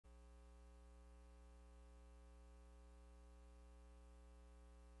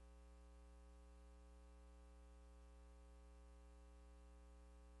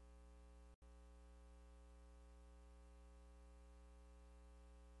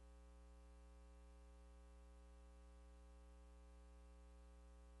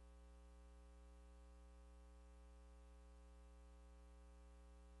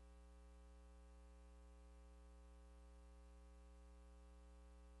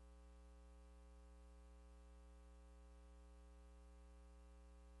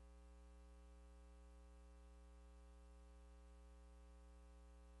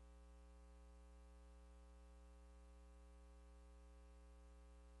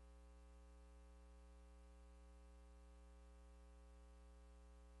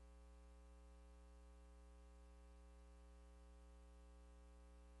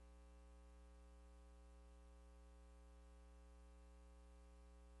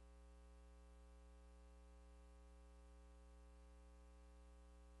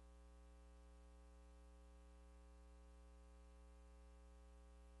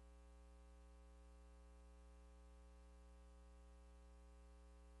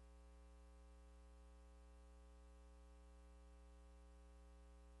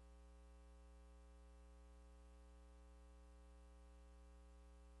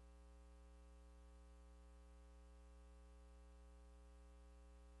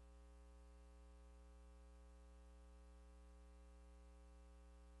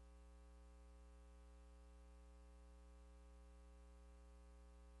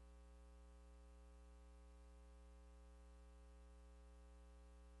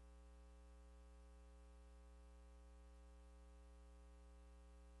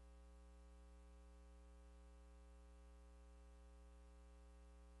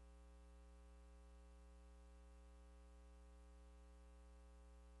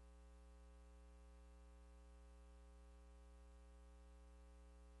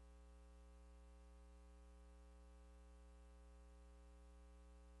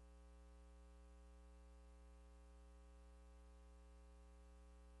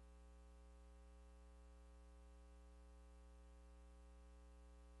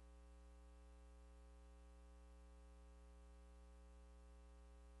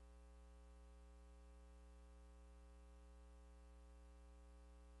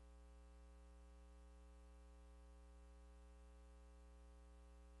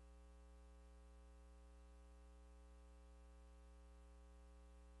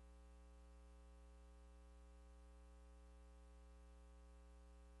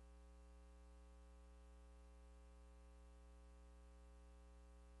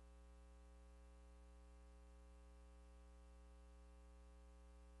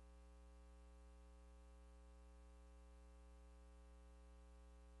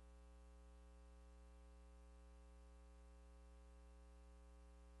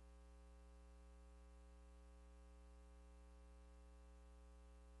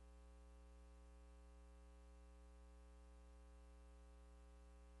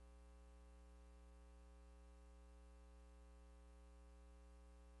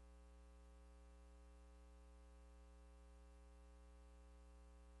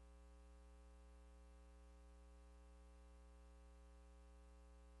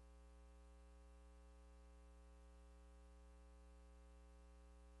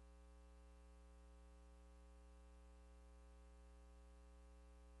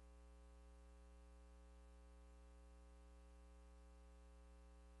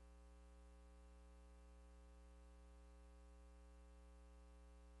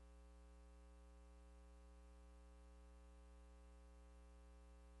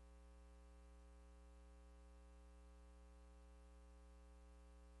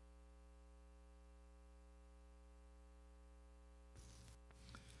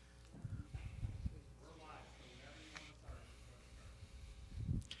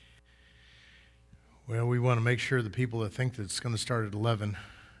Well, we want to make sure the people that think that it's going to start at 11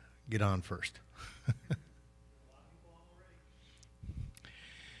 get on first.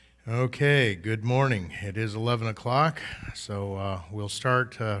 Okay, good morning. It is 11 o'clock, so we'll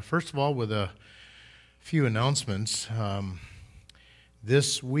start, first of all, with a few announcements.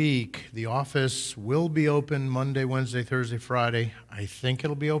 This week, the office will be open Monday, Wednesday, Thursday, Friday. I think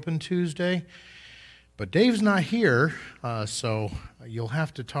it'll be open Tuesday, but Dave's not here, so you'll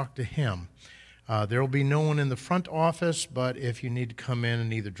have to talk to him. There will be no one in the front office, but if you need to come in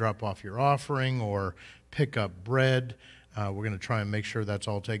and either drop off your offering or pick up bread, we're going to try and make sure that's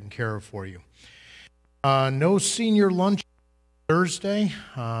all taken care of for you. No senior lunch Thursday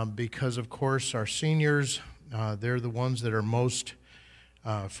because, of course, our seniors, they're the ones that are most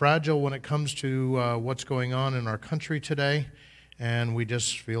fragile when it comes to what's going on in our country today, and we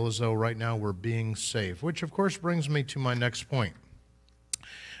just feel as though right now we're being safe, which, of course, brings me to my next point.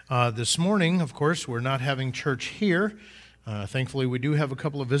 This morning, of course, we're not having church here. Thankfully, we do have a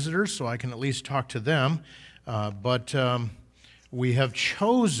couple of visitors, so I can at least talk to them. But we have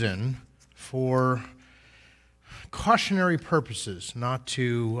chosen for cautionary purposes not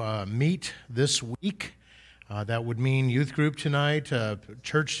to meet this week. That would mean youth group tonight,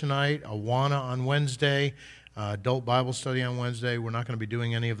 church tonight, Awana on Wednesday, adult Bible study on Wednesday. We're not going to be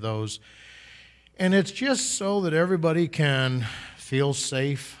doing any of those. And it's just so that everybody can feel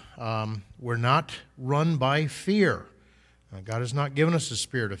safe. We're not run by fear. God has not given us a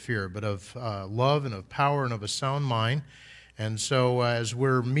spirit of fear, but of love and of power and of a sound mind. And so as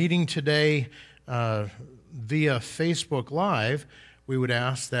we're meeting today via Facebook Live, we would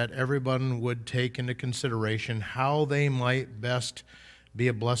ask that everyone would take into consideration how they might best be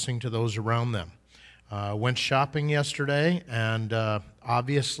a blessing to those around them. Went shopping yesterday, and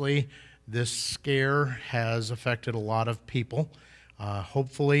obviously this scare has affected a lot of people.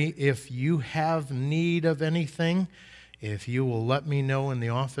 Hopefully, if you have need of anything, if you will let me know in the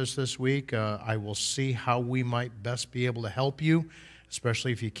office this week, I will see how we might best be able to help you,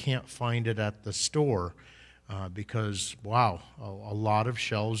 especially if you can't find it at the store, because, wow, a lot of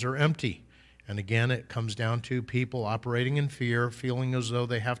shelves are empty. And again, it comes down to people operating in fear, feeling as though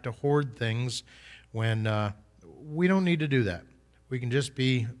they have to hoard things when we don't need to do that. We can just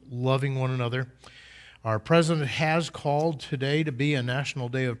be loving one another. Our president has called today to be a national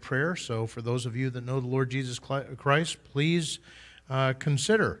day of prayer, so for those of you that know the Lord Jesus Christ, please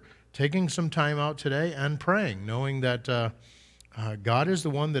consider taking some time out today and praying, knowing that God is the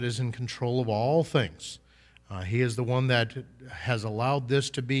one that is in control of all things. He is the one that has allowed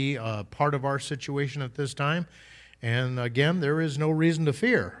this to be a part of our situation at this time, and again, there is no reason to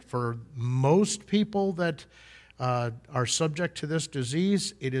fear. For most people that are subject to this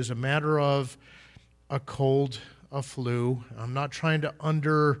disease, it is a matter of a cold, a flu. I'm not trying to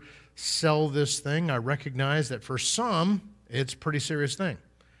undersell this thing. I recognize that for some, it's a pretty serious thing.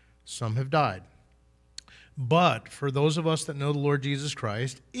 Some have died. But for those of us that know the Lord Jesus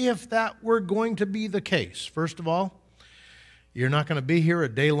Christ, if that were going to be the case, first of all, you're not going to be here a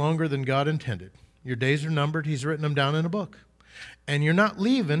day longer than God intended. Your days are numbered. He's written them down in a book. And you're not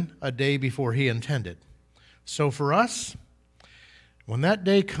leaving a day before He intended. So for us, when that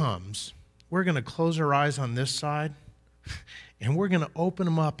day comes, we're going to close our eyes on this side, and we're going to open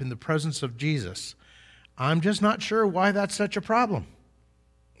them up in the presence of Jesus. I'm just not sure why that's such a problem.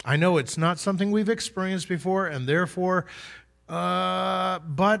 I know it's not something we've experienced before, and therefore,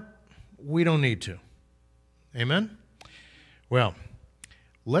 but we don't need to. Amen? Well,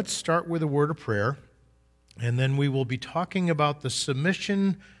 let's start with a word of prayer, and then we will be talking about the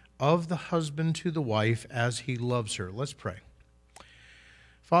submission of the husband to the wife as he loves her. Let's pray.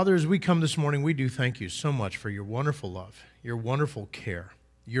 Father, as we come this morning, we do thank you so much for your wonderful love, your wonderful care,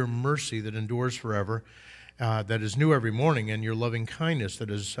 your mercy that endures forever, that is new every morning, and your loving kindness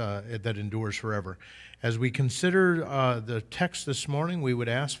that endures forever. As we consider the text this morning, we would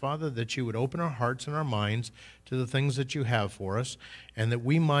ask, Father, that you would open our hearts and our minds to the things that you have for us, and that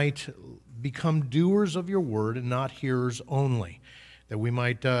we might become doers of your word and not hearers only, that we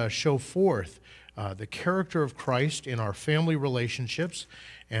might show forth the character of Christ in our family relationships,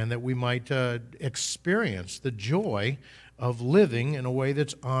 and that we might experience the joy of living in a way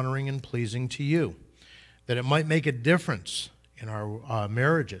that's honoring and pleasing to you, that it might make a difference in our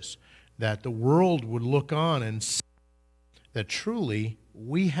marriages, that the world would look on and see that truly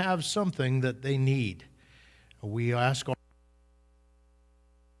we have something that they need. We ask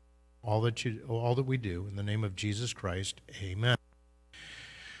all that we do in the name of Jesus Christ. Amen.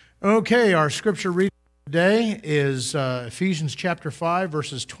 Okay, our scripture reading today is Ephesians chapter 5,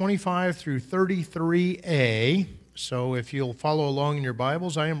 verses 25 through 33a. So if you'll follow along in your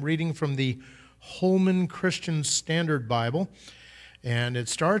Bibles, I am reading from the Holman Christian Standard Bible. And it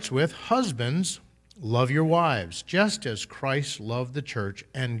starts with, "Husbands, love your wives, just as Christ loved the church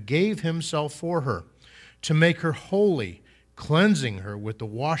and gave himself for her, to make her holy, cleansing her with the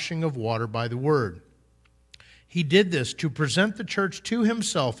washing of water by the word. He did this to present the church to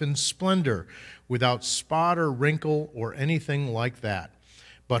himself in splendor, without spot or wrinkle or anything like that,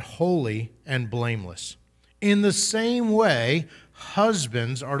 but holy and blameless. In the same way,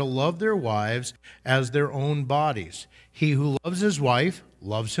 husbands are to love their wives as their own bodies. He who loves his wife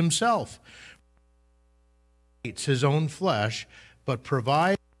loves himself. He hates his own flesh, but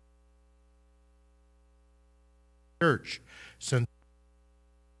provides the church. Since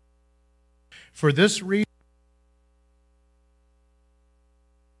for this reason,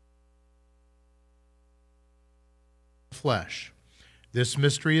 flesh. This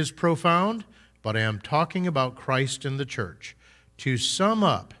mystery is profound, but I am talking about Christ and the church. To sum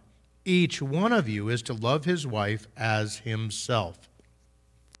up, each one of you is to love his wife as himself."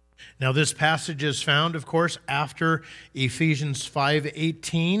 Now, this passage is found, of course, after Ephesians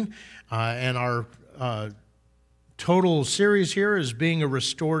 5:18, and our total series here is being a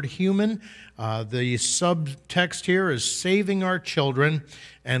restored human. The subtext here is saving our children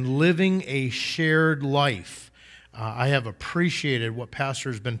and living a shared life. I have appreciated what Pastor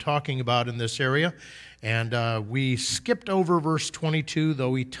has been talking about in this area, and we skipped over verse 22,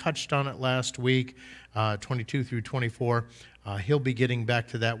 though he touched on it last week, 22 through 24. He'll be getting back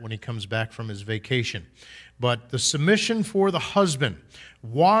to that when he comes back from his vacation. But the submission for the husband,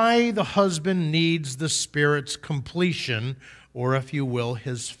 why the husband needs the Spirit's completion, or if you will,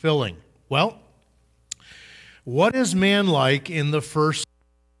 his filling. Well, what is man like in the first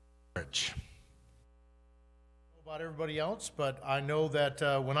marriage? About everybody else, but I know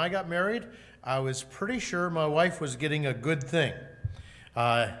that when I got married, I was pretty sure my wife was getting a good thing.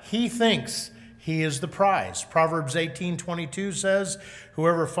 He thinks he is the prize. Proverbs 18:22 says,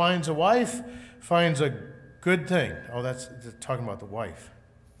 "Whoever finds a wife finds a good thing." Oh, that's talking about the wife.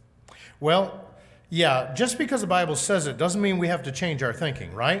 Well, yeah, just because the Bible says it doesn't mean we have to change our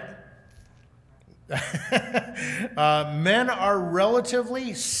thinking, right? Men are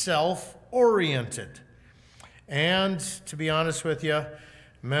relatively self-oriented. And to be honest with you,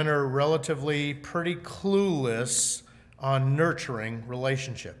 men are relatively pretty clueless on nurturing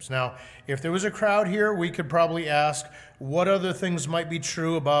relationships. Now, if there was a crowd here, we could probably ask what other things might be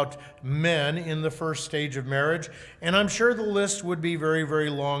true about men in the first stage of marriage. And I'm sure the list would be very,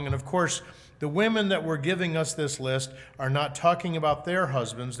 very long. And of course, the women that were giving us this list are not talking about their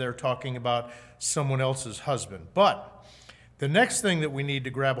husbands. They're talking about someone else's husband. But the next thing that we need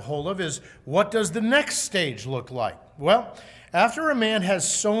to grab a hold of is, what does the next stage look like? Well, after a man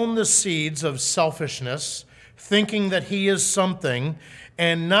has sown the seeds of selfishness, thinking that he is something,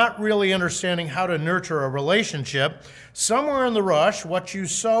 and not really understanding how to nurture a relationship, somewhere in the rush, what you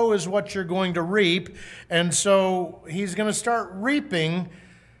sow is what you're going to reap, and so he's going to start reaping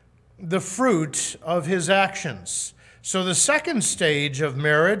the fruit of his actions. So the second stage of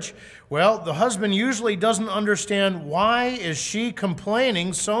marriage, well, the husband usually doesn't understand, why is she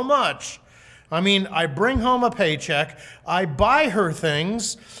complaining so much? I mean, I bring home a paycheck, I buy her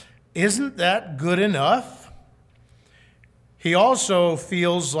things, isn't that good enough? He also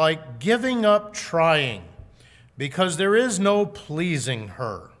feels like giving up trying because there is no pleasing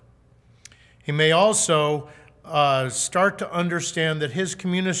her. He may also start to understand that his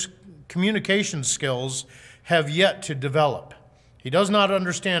communication skills have yet to develop. He does not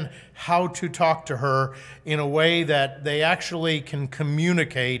understand how to talk to her in a way that they actually can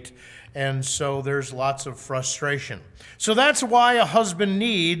communicate, and so there's lots of frustration. So that's why a husband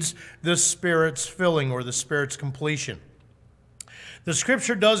needs the Spirit's filling or the Spirit's completion. The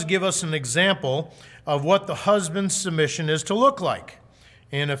Scripture does give us an example of what the husband's submission is to look like.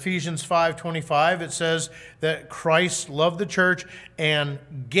 In Ephesians 5:25, it says that Christ loved the church and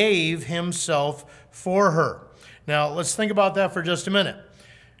gave himself for her. Now, let's think about that for just a minute.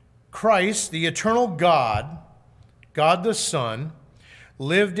 Christ, the eternal God, God the Son,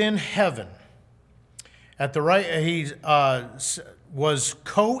 lived in heaven. He was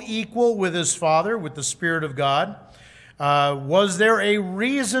co-equal with his Father, with the Spirit of God. Was there a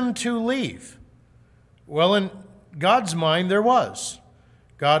reason to leave? Well, in God's mind, there was.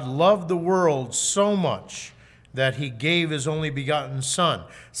 God loved the world so much that he gave his only begotten Son.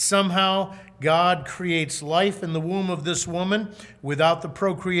 Somehow, God creates life in the womb of this woman without the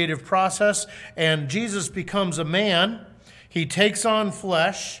procreative process, and Jesus becomes a man. He takes on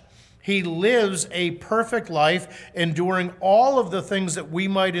flesh. He lives a perfect life, enduring all of the things that we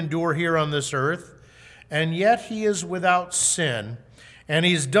might endure here on this earth, and yet he is without sin. And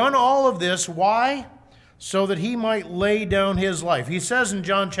he's done all of this. Why? So that he might lay down his life. He says in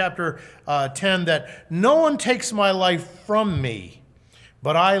John chapter 10 that no one takes my life from me,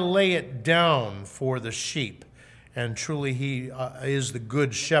 but I lay it down for the sheep. And truly he is the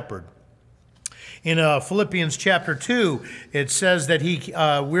good shepherd. In Philippians chapter 2, it says that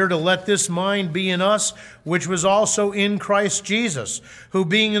we're to let this mind be in us, which was also in Christ Jesus, who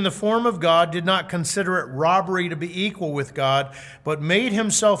being in the form of God did not consider it robbery to be equal with God, but made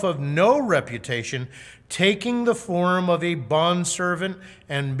himself of no reputation, taking the form of a bondservant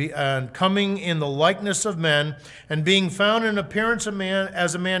and coming in the likeness of men, and being found in appearance of man,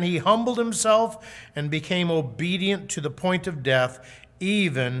 as a man, he humbled himself and became obedient to the point of death,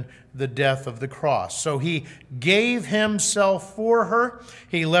 even the death of the cross. So he gave himself for her.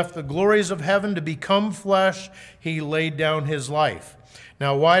 He left the glories of heaven to become flesh. He laid down his life.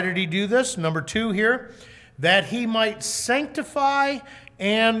 Now, why did he do this? Number 2 here, that he might sanctify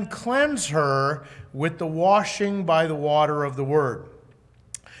and cleanse her with the washing by the water of the word.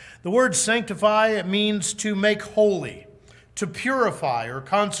 The word sanctify, it means to make holy, to purify or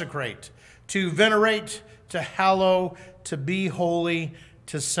consecrate, to venerate, to hallow, to be holy,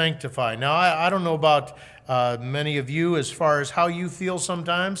 to sanctify. Now, I don't know about many of you as far as how you feel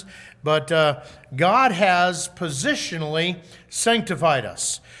sometimes, but God has positionally sanctified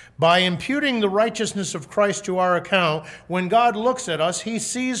us. By imputing the righteousness of Christ to our account, when God looks at us, he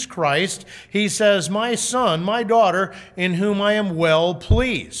sees Christ. He says, my son, my daughter, in whom I am well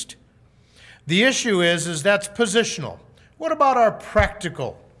pleased. The issue is that's positional. What about our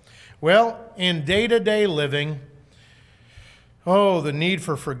practical? Well, in day-to-day living, the need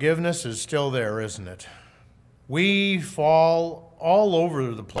for forgiveness is still there, isn't it? We fall all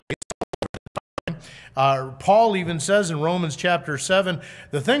over the place. Paul even says in Romans chapter 7,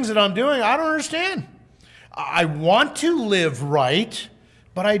 the things that I'm doing, I don't understand. I want to live right,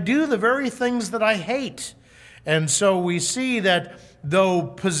 but I do the very things that I hate. And so we see that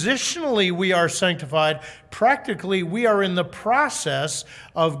though positionally we are sanctified, practically we are in the process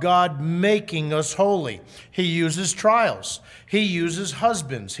of God making us holy. He uses trials. He uses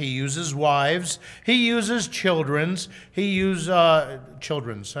husbands. He uses wives. He uses children's. He uses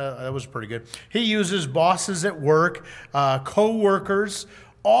children's. That was pretty good. He uses bosses at work, co-workers.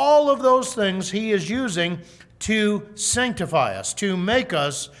 All of those things he is using to sanctify us, to make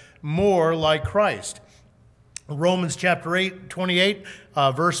us more like Christ. Romans chapter 28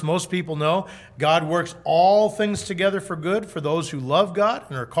 verse most people know, God works all things together for good for those who love God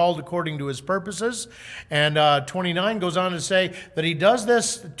and are called according to his purposes. And 29 goes on to say that he does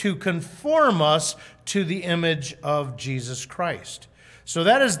this to conform us to the image of Jesus Christ. So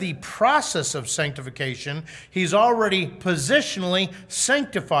that is the process of sanctification. He's already positionally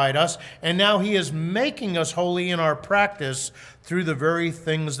sanctified us, and now he is making us holy in our practice through the very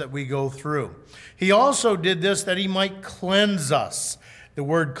things that we go through. He also did this that he might cleanse us. The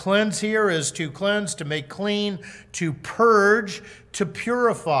word cleanse here is to cleanse, to make clean, to purge, to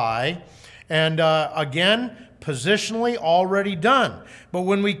purify. And again, positionally already done. But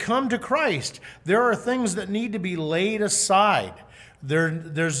when we come to Christ, there are things that need to be laid aside.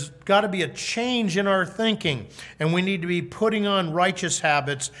 There's got to be a change in our thinking, and we need to be putting on righteous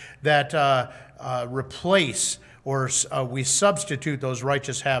habits that replace or we substitute those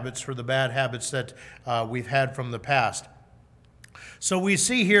righteous habits for the bad habits that we've had from the past. So we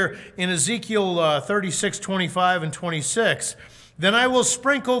see here in Ezekiel 36, 25 and 26, then I will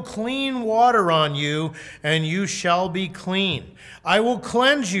sprinkle clean water on you, and you shall be clean. I will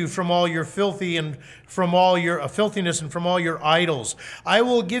cleanse you from all your filthy and from all your filthiness and from all your idols. I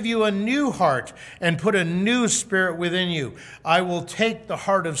will give you a new heart and put a new spirit within you. I will take the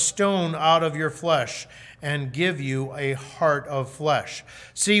heart of stone out of your flesh and give you a heart of flesh.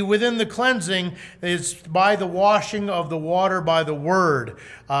 See, within the cleansing is by the washing of the water by the word.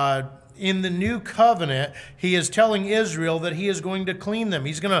 In the new covenant, he is telling Israel that he is going to clean them.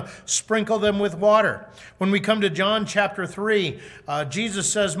 He's going to sprinkle them with water. When we come to John chapter 3,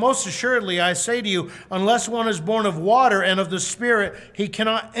 Jesus says, most assuredly, I say to you, unless one is born of water and of the Spirit, he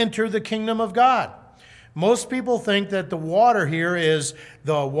cannot enter the kingdom of God. Most people think that the water here is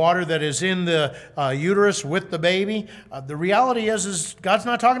the water that is in the uterus with the baby. The reality is God's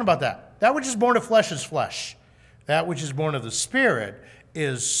not talking about that. That which is born of flesh is flesh. That which is born of the Spirit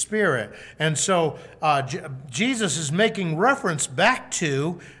is spirit. And so Jesus is making reference back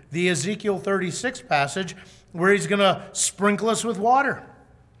to the Ezekiel 36 passage where he's going to sprinkle us with water.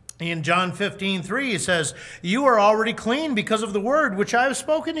 In John 15:3, he says, you are already clean because of the word which I have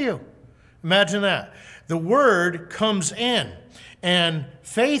spoken to you. Imagine that. The word comes in, and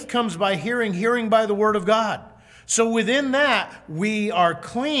faith comes by hearing, hearing by the word of God. So within that, we are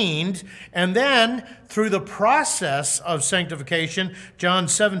cleaned, and then through the process of sanctification, John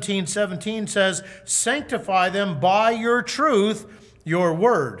 17:17 says, sanctify them by your truth. Your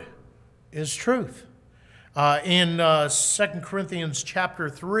word is truth. In 2 Corinthians chapter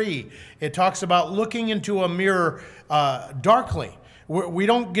 3, it talks about looking into a mirror darkly. We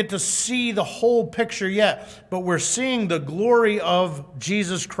don't get to see the whole picture yet, but we're seeing the glory of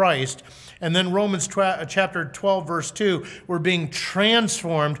Jesus Christ. And then Romans chapter 12, verse 2, we're being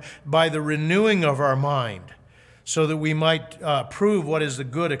transformed by the renewing of our mind so that we might prove what is the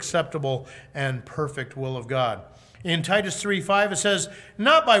good, acceptable, and perfect will of God. In Titus 3:5, it says,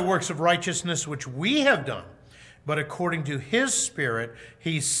 not by works of righteousness which we have done, but according to his Spirit,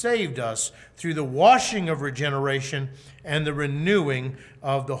 he saved us through the washing of regeneration and the renewing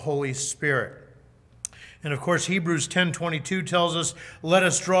of the Holy Spirit. And of course, Hebrews 10:22 tells us, let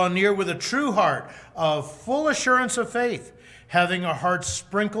us draw near with a true heart of full assurance of faith, having our hearts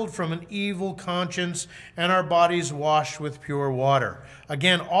sprinkled from an evil conscience and our bodies washed with pure water.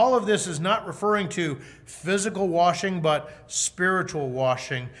 Again, all of this is not referring to physical washing, but spiritual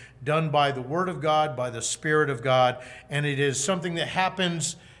washing done by the Word of God, by the Spirit of God. And it is something that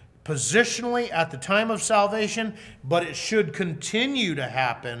happens positionally at the time of salvation, but it should continue to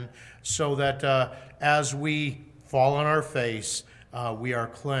happen so that as we fall on our face, we are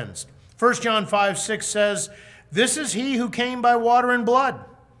cleansed. 1 John 5:6 says, this is he who came by water and blood,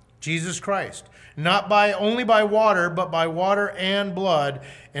 Jesus Christ. Not only by water, but by water and blood.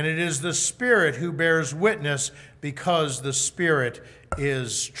 And it is the Spirit who bears witness, because the Spirit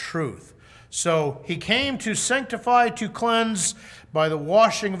is truth. So he came to sanctify, to cleanse by the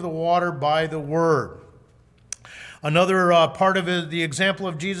washing of the water, by the word. Another part of the example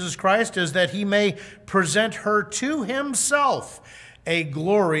of Jesus Christ is that he may present her to himself, a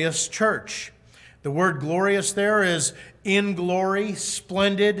glorious church. The word glorious there is in glory,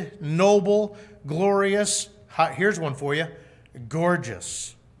 splendid, noble, glorious. Here's one for you.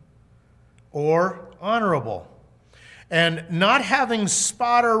 Gorgeous or honorable. And not having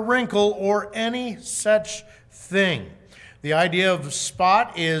spot or wrinkle or any such thing. The idea of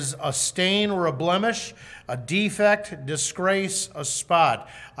spot is a stain or a blemish, a defect, disgrace, a spot.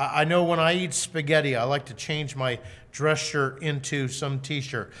 I know when I eat spaghetti, I like to change my dress shirt into some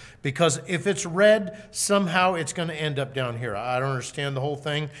t-shirt, because if it's red, somehow it's going to end up down here. I don't understand the whole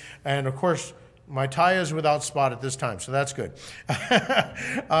thing. And of course, my tie is without spot at this time, so that's good.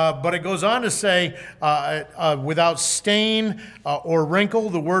 But it goes on to say, without stain or wrinkle.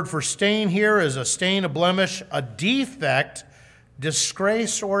 The word for stain here is a stain, a blemish, a defect,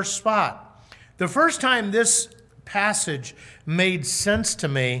 disgrace, or spot. The first time this passage made sense to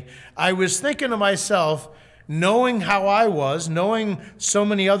me, I was thinking to myself, knowing how I was, knowing so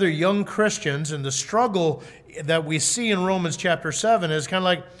many other young Christians and the struggle that we see in Romans chapter 7, is kind of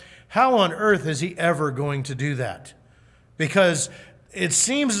like, how on earth is he ever going to do that? Because it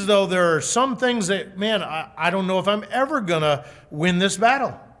seems as though there are some things that, man, I don't know if I'm ever going to win this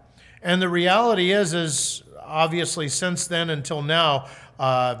battle. And the reality is obviously since then until now,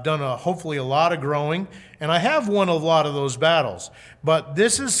 I've done hopefully a lot of growing, and I have won a lot of those battles. But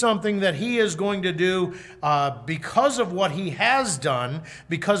this is something that he is going to do because of what he has done,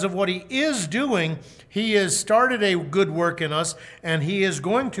 because of what he is doing. He has started a good work in us, and he is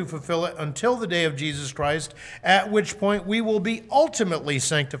going to fulfill it until the day of Jesus Christ, at which point we will be ultimately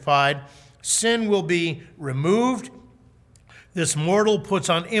sanctified. Sin will be removed. This mortal puts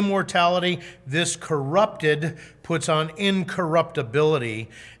on immortality. This corrupted puts on incorruptibility.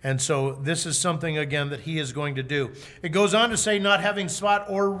 And so this is something, again, that he is going to do. It goes on to say, not having spot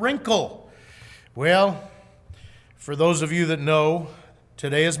or wrinkle. Well, for those of you that know,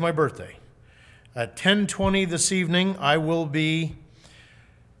 today is my birthday. At 10:20 this evening, I will be,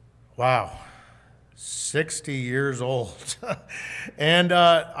 60 years old. And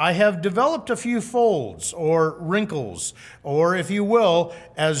I have developed a few folds or wrinkles, or if you will,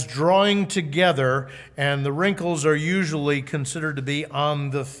 as drawing together, and the wrinkles are usually considered to be on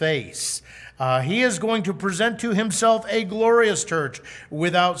the face. He is going to present to himself a glorious church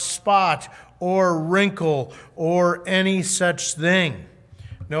without spot or wrinkle or any such thing.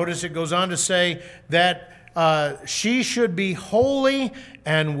 Notice it goes on to say that she should be holy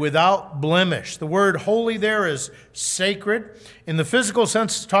and without blemish. The word holy there is sacred. In the physical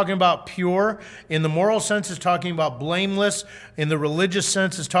sense, it's talking about pure. In the moral sense, it's talking about blameless. In the religious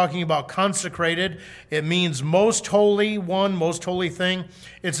sense, it's talking about consecrated. It means most holy one, most holy thing.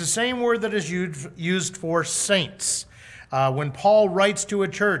 It's the same word that is used for saints. When Paul writes to a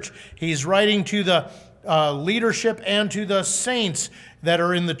church, he's writing to the leadership and to the saints that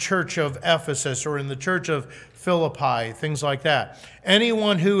are in the church of Ephesus or in the church of Philippi, things like that.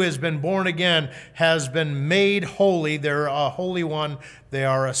 Anyone who has been born again has been made holy. They're a holy one. They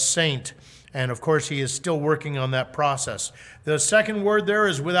are a saint. And of course, he is still working on that process. The second word there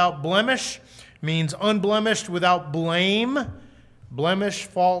is without blemish, means unblemished, without blame, blemish,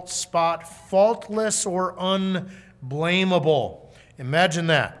 fault, spot, faultless, or unblameable. Imagine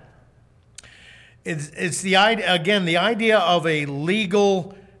that. It's the idea, again, the idea of a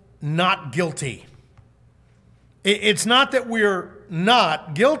legal not guilty. It's not that we're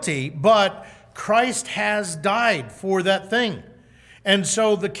not guilty, but Christ has died for that thing. And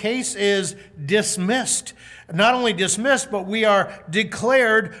so the case is dismissed. Not only dismissed, but we are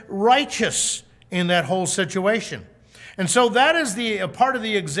declared righteous in that whole situation. And so that is a part of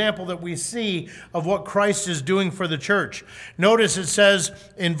the example that we see of what Christ is doing for the church. Notice it says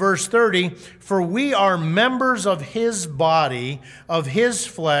in verse 30, "For we are members of his body, of his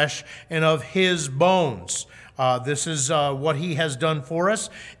flesh, and of his bones." This is what he has done for us.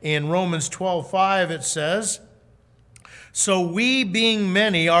 In Romans 12:5 it says, "So we, being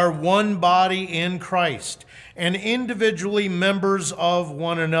many, are one body in Christ, and individually members of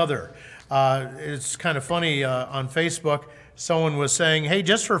one another." It's kind of funny on Facebook, someone was saying, "Hey,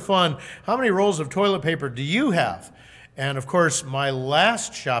 just for fun, how many rolls of toilet paper do you have?" And of course, my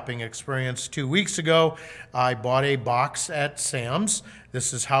last shopping experience 2 weeks ago, I bought a box at Sam's.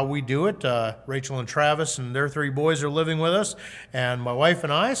 This is how we do it. Rachel and Travis and their 3 boys are living with us, and my wife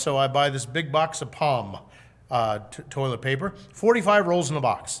and I, so I buy this big box of Palm toilet paper, 45 rolls in a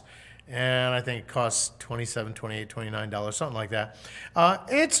box. And I think it costs $27, $28, $29, something like that.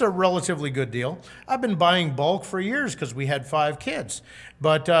 It's a relatively good deal. I've been buying bulk for years because we had 5 kids.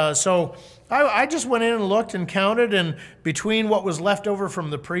 But so I just went in and looked and counted, and between what was left over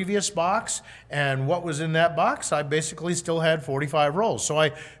from the previous box and what was in that box, I basically still had 45 rolls. So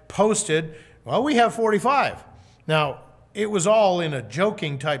I posted, well, we have 45. Now, it was all in a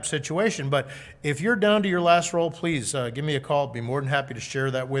joking type situation, but if you're down to your last roll, please give me a call. I'd be more than happy to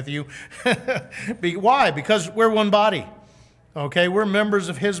share that with you. Why? Because we're one body. Okay, we're members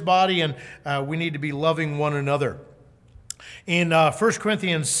of his body, and we need to be loving one another. In 1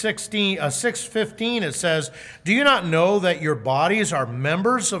 Corinthians 6:15, it says, "Do you not know that your bodies are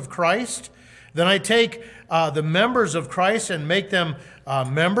members of Christ? Then I take the members of Christ and make them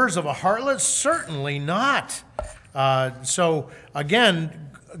members of a harlot? Certainly not." So again,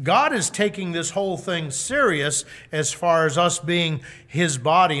 God is taking this whole thing serious as far as us being his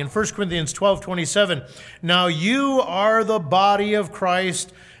body. In 1 Corinthians 12:27, "Now you are the body of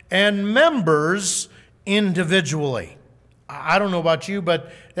Christ and members individually." I don't know about you,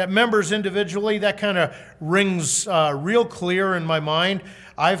 but that members individually, that kind of rings real clear in my mind.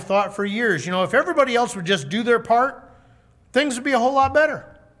 I've thought for years, if everybody else would just do their part, things would be a whole lot better.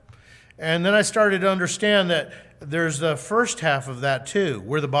 And then I started to understand that there's the first half of that too.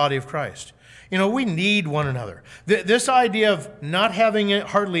 We're the body of Christ. We need one another. This idea of not having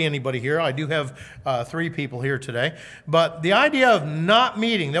hardly anybody here, I do have 3 people here today, but the idea of not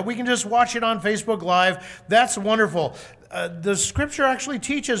meeting, that we can just watch it on Facebook Live, that's wonderful. The scripture actually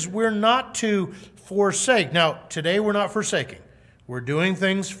teaches we're not to forsake. Now, today we're not forsaking. We're doing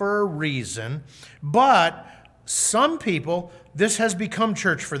things for a reason, but some people, this has become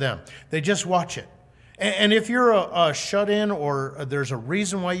church for them. They just watch it. And if you're a shut-in or there's a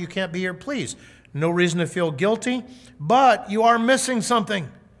reason why you can't be here, please, no reason to feel guilty, but you are missing something.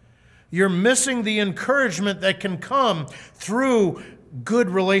 You're missing the encouragement that can come through good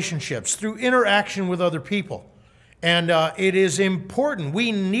relationships, through interaction with other people. And it is important.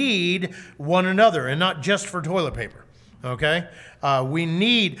 We need one another, and not just for toilet paper, okay?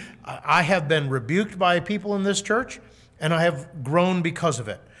 I have been rebuked by people in this church, and I have grown because of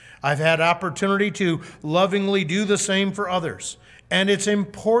it. I've had opportunity to lovingly do the same for others, and it's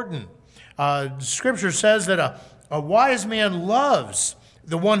important. Scripture says that a wise man loves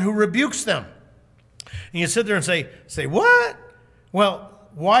the one who rebukes them. And you sit there and say, what? Well,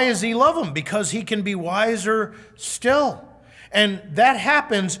 why does he love them? Because he can be wiser still. And that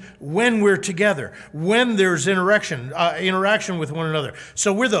happens when we're together, when there's interaction with one another.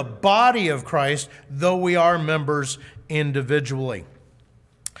 So we're the body of Christ, though we are members individually.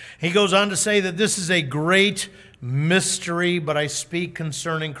 He goes on to say that this is a great mystery, but I speak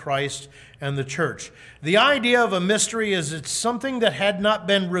concerning Christ and the church. The idea of a mystery is it's something that had not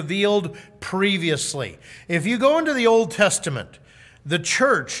been revealed previously. If you go into the Old Testament, the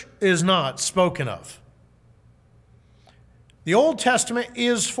church is not spoken of. The Old Testament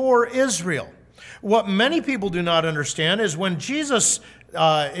is for Israel. What many people do not understand is when Jesus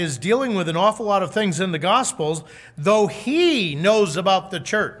is dealing with an awful lot of things in the Gospels, though he knows about the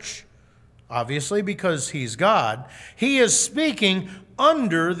church, obviously because he's God, he is speaking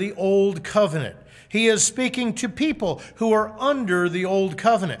under the old covenant. He is speaking to people who are under the old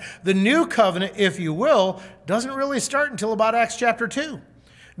covenant. The new covenant, if you will, doesn't really start until about Acts chapter 2.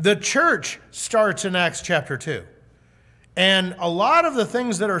 The church starts in Acts chapter 2. And a lot of the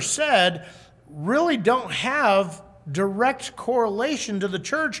things that are said really don't have direct correlation to the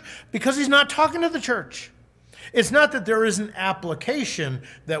church because he's not talking to the church. It's not that there isn't application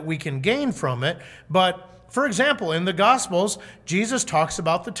that we can gain from it, but for example, in the Gospels, Jesus talks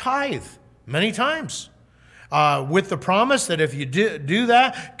about the tithe many times, with the promise that if you do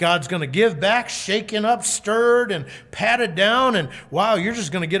that, God's going to give back, shaken up, stirred, and patted down, and wow, you're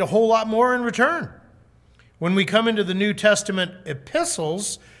just going to get a whole lot more in return. When we come into the New Testament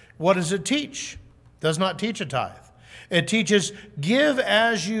epistles, what does it teach? It does not teach a tithe. It teaches, give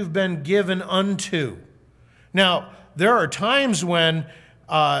as you've been given unto. Now, there are times when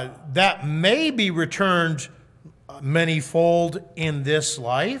that may be returned manyfold in this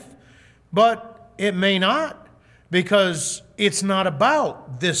life, but it may not, because it's not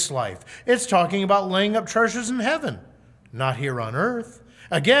about this life. It's talking about laying up treasures in heaven, not here on earth.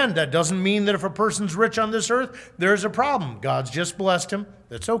 Again, that doesn't mean that if a person's rich on this earth, there's a problem. God's just blessed him.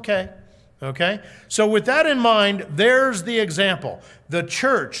 That's okay. Okay? So with that in mind, there's the example. The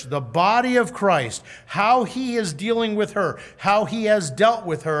church, the body of Christ, how he is dealing with her, how he has dealt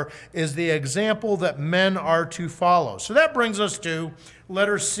with her, is the example that men are to follow. So that brings us to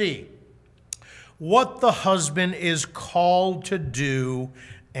letter C. What the husband is called to do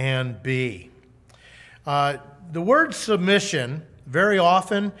and be. The word submission very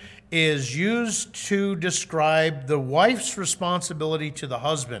often is used to describe the wife's responsibility to the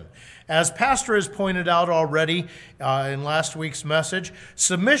husband. As Pastor has pointed out already in last week's message,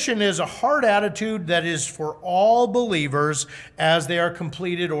 submission is a heart attitude that is for all believers as they are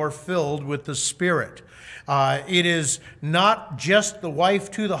completed or filled with the Spirit. It is not just the wife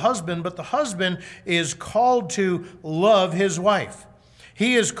to the husband, but the husband is called to love his wife.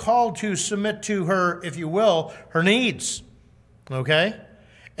 He is called to submit to her, if you will, her needs. Okay?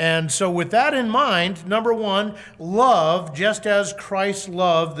 And so with that in mind, number one, love just as Christ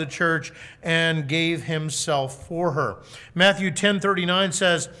loved the church and gave himself for her. Matthew 10:39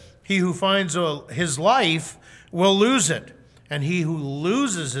 says, he who finds his life will lose it, and he who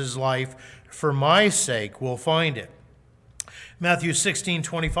loses his life for my sake will find it. Matthew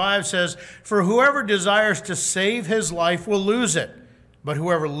 16:25 says, for whoever desires to save his life will lose it, but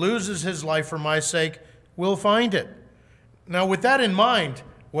whoever loses his life for my sake will find it. Now with that in mind,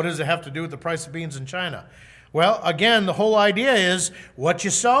 what does it have to do with the price of beans in China? Well, again, the whole idea is what you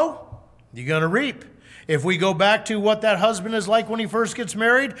sow, you're going to reap. If we go back to what that husband is like when he first gets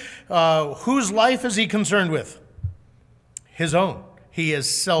married, whose life is he concerned with? His own. He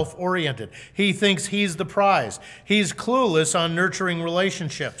is self-oriented. He thinks he's the prize. He's clueless on nurturing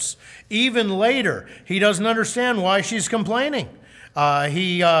relationships. Even later, he doesn't understand why she's complaining.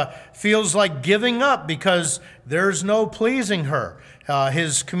 He feels like giving up because there's no pleasing her.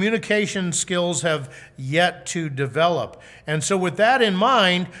 His communication skills have yet to develop. And so with that in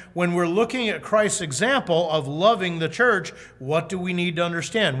mind, when we're looking at Christ's example of loving the church, what do we need to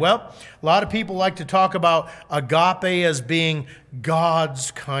understand? Well, a lot of people like to talk about agape as being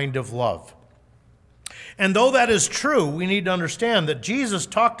God's kind of love. And though that is true, we need to understand that Jesus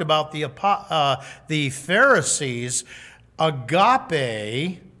talked about the Pharisees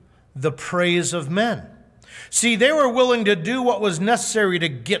agape, the praise of men. See, they were willing to do what was necessary to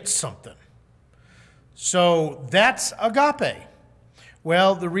get something. So that's agape.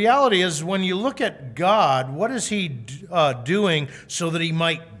 Well, the reality is when you look at God, what is he doing so that he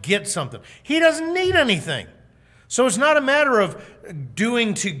might get something? He doesn't need anything. So it's not a matter of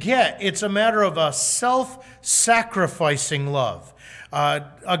doing to get. It's a matter of a self-sacrificing love.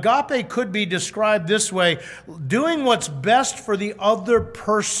 Agape could be described this way: doing what's best for the other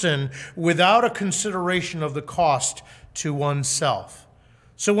person without a consideration of the cost to oneself.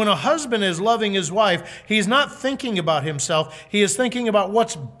 So when a husband is loving his wife, he's not thinking about himself. He is thinking about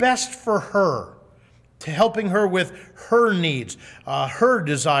what's best for her, to helping her with her needs, her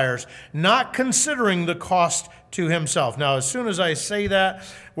desires, not considering the cost to himself. Now, as soon as I say that,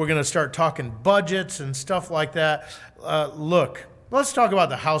 we're going to start talking budgets and stuff like that. Look. Let's talk about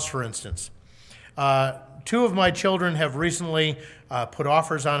the house, for instance. Two of my children have recently put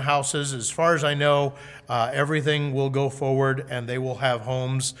offers on houses. As far as I know, everything will go forward and they will have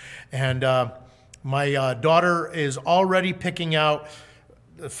homes. And my daughter is already picking out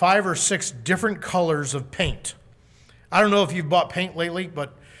 5 or 6 different colors of paint. I don't know if you've bought paint lately,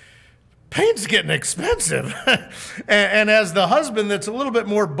 but paint's getting expensive. and as the husband that's a little bit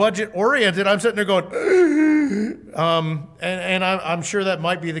more budget oriented, I'm sitting there going, and I'm sure that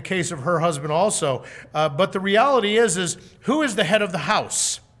might be the case of her husband also. But the reality is who is the head of the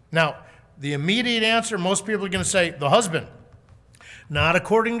house? Now, the immediate answer, most people are going to say the husband. Not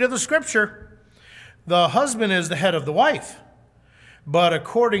according to the scripture. The husband is the head of the wife. But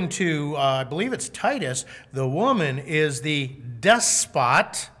according to, I believe it's Titus, the woman is the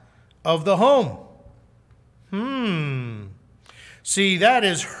despot of the home. See, that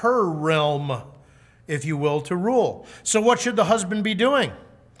is her realm, if you will, to rule. So what should the husband be doing?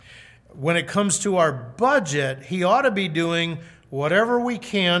 When it comes to our budget, he ought to be doing whatever we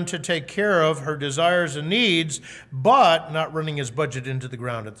can to take care of her desires and needs, but not running his budget into the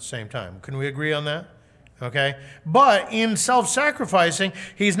ground at the same time. Can we agree on that? Okay? But in self-sacrificing,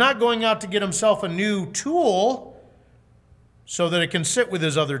 he's not going out to get himself a new tool so that it can sit with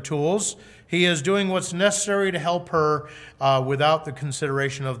his other tools. He is doing what's necessary to help her without the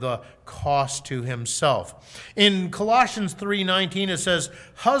consideration of the cost to himself. In Colossians 3:19, it says,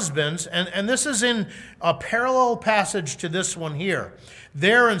 husbands, and this is in a parallel passage to this one here.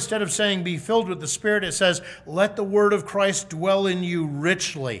 There, instead of saying be filled with the Spirit, it says, let the word of Christ dwell in you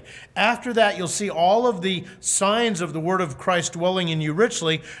richly. After that, you'll see all of the signs of the word of Christ dwelling in you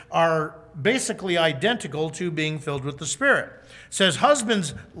richly are basically identical to being filled with the Spirit. It says,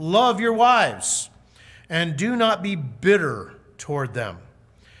 husbands, love your wives and do not be bitter toward them.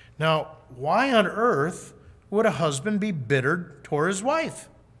 Now, why on earth would a husband be bitter toward his wife?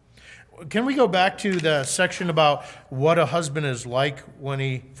 Can we go back to the section about what a husband is like when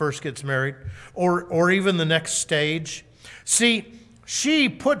he first gets married, or even the next stage? See, she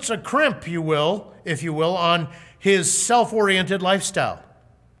puts a crimp, if you will, on his self-oriented lifestyle.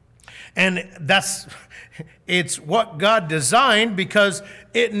 And it's what God designed because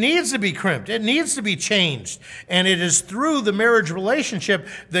it needs to be crimped. It needs to be changed. And it is through the marriage relationship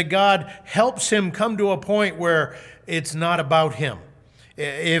that God helps him come to a point where it's not about him.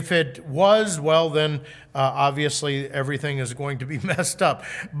 If it was, well, then obviously everything is going to be messed up.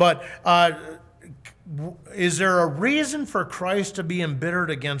 But is there a reason for Christ to be embittered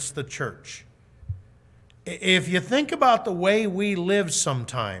against the church? If you think about the way we live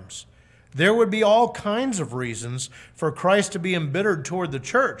sometimes, there would be all kinds of reasons for Christ to be embittered toward the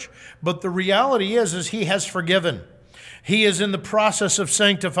church. But the reality is he has forgiven. He is in the process of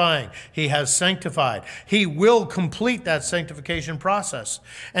sanctifying. He has sanctified. He will complete that sanctification process.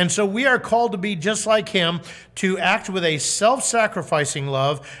 And so we are called to be just like him, to act with a self-sacrificing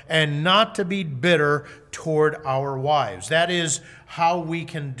love and not to be bitter toward our wives. That is how we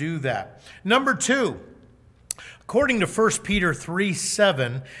can do that. Number two, according to 1 Peter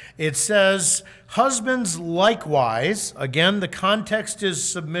 3:7, it says, husbands likewise, again, the context is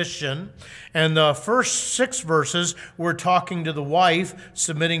submission, and the first 6 verses we're talking to the wife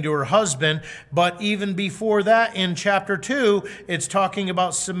submitting to her husband, but even before that in chapter 2, it's talking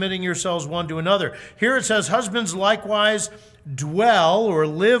about submitting yourselves one to another. Here it says, husbands likewise dwell or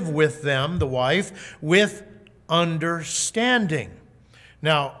live with them, the wife, with understanding.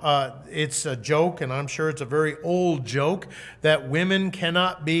 Now, it's a joke, and I'm sure it's a very old joke, that women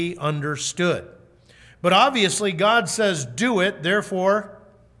cannot be understood. But obviously, God says do it, therefore,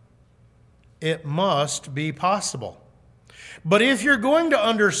 it must be possible. But if you're going to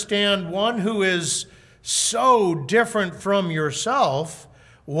understand one who is so different from yourself,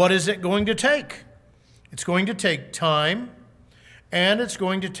 what is it going to take? It's going to take time, and it's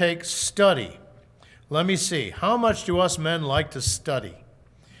going to take study. Let me see. How much do us men like to study?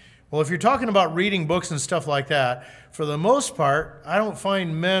 Well, if you're talking about reading books and stuff like that, for the most part, I don't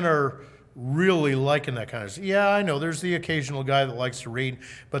find men are really liking that kind of stuff. Yeah, I know there's the occasional guy that likes to read,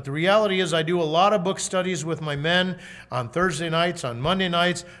 but the reality is I do a lot of book studies with my men on Thursday nights, on Monday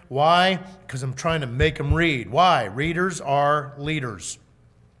nights. Why? Because I'm trying to make them read. Why? Readers are leaders.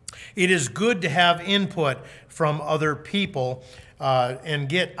 It is good to have input from other people and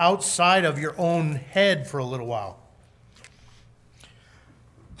get outside of your own head for a little while.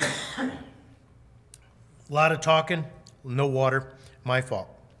 A lot of talking, no water, my fault.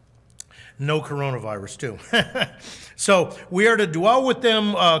 No coronavirus, too. So we are to dwell with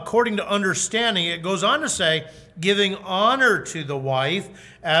them according to understanding. It goes on to say, giving honor to the wife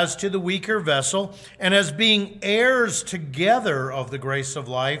as to the weaker vessel, and as being heirs together of the grace of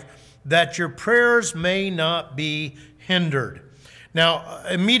life, that your prayers may not be hindered. Now,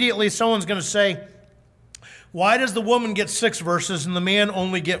 immediately someone's going to say, why does the woman get 6 verses and the man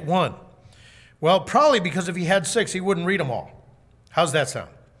only get 1? Well, probably because if he had 6, he wouldn't read them all. How's that sound?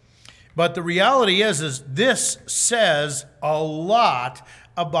 But the reality is this says a lot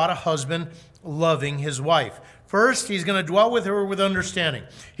about a husband loving his wife. First, he's going to dwell with her with understanding.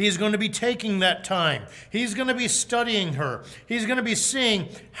 He's going to be taking that time. He's going to be studying her. He's going to be seeing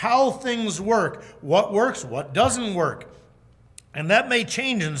how things work, what doesn't work. And that may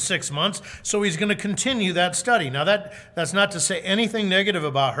change in 6 months, so he's going to continue that study. Now, that's not to say anything negative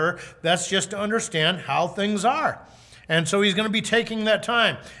about her. That's just to understand how things are. And so he's going to be taking that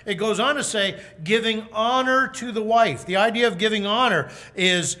time. It goes on to say, giving honor to the wife. The idea of giving honor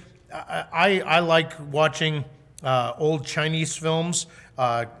is, I like watching old Chinese films,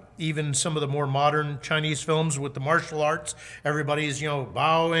 even some of the more modern Chinese films with the martial arts. Everybody's,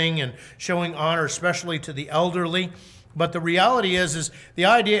 bowing and showing honor, especially to the elderly. But the reality is the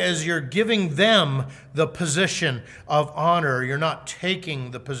idea is you're giving them the position of honor. You're not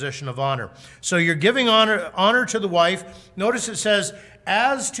taking the position of honor. So you're giving honor to the wife. Notice it says,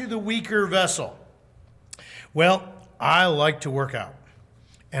 as to the weaker vessel. Well, I like to work out.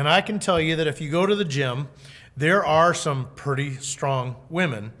 And I can tell you that if you go to the gym, there are some pretty strong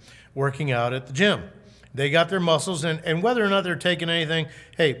women working out at the gym. They got their muscles, and whether or not they're taking anything,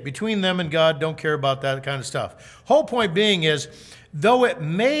 hey, between them and God, don't care about that kind of stuff. Whole point being is, though it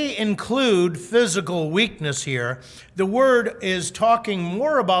may include physical weakness here, the word is talking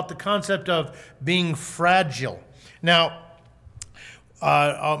more about the concept of being fragile. Now,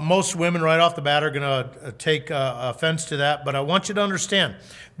 most women right off the bat are going to take offense to that, but I want you to understand,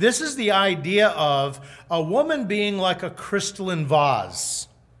 this is the idea of a woman being like a crystalline vase.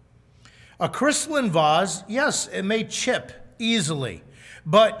 A crystalline vase, yes, it may chip easily,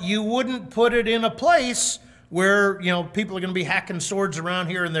 but you wouldn't put it in a place where, people are going to be hacking swords around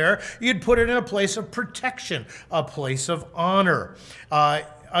here and there. You'd put it in a place of protection, a place of honor.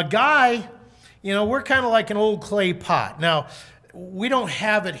 A guy, we're kind of like an old clay pot. Now, we don't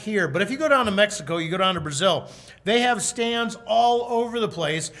have it here, but if you go down to Mexico, you go down to Brazil, they have stands all over the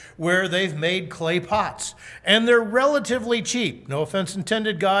place where they've made clay pots. And they're relatively cheap. No offense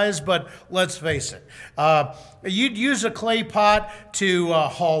intended, guys, but let's face it. You'd use a clay pot to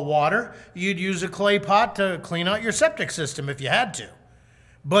haul water. You'd use a clay pot to clean out your septic system if you had to.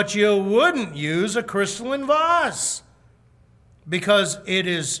 But you wouldn't use a crystalline vase because it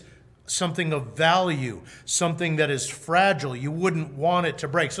is something of value, something that is fragile. You wouldn't want it to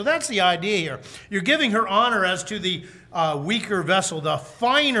break. So that's the idea here. You're giving her honor as to the weaker vessel, the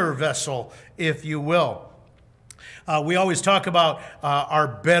finer vessel, if you will. We always talk about our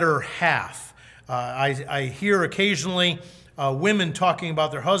better half. I hear occasionally women talking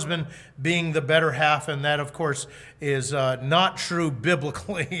about their husband being the better half, and that, of course, is not true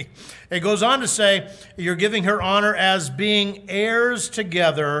biblically. It goes on to say, you're giving her honor as being heirs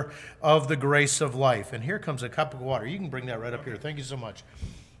together of the grace of life. And here comes a cup of water. You can bring that right up here. Thank you so much.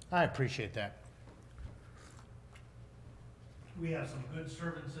 I appreciate that. We have some good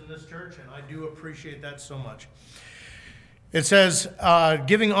servants in this church, and I do appreciate that so much. It says,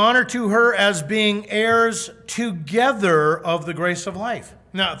 giving honor to her as being heirs together of the grace of life.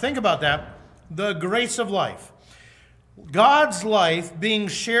 Now, think about that. The grace of life. God's life being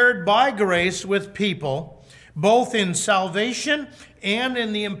shared by grace with people, both in salvation and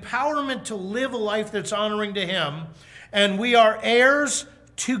in the empowerment to live a life that's honoring to Him. And we are heirs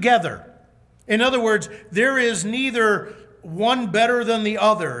together. In other words, there is neither one better than the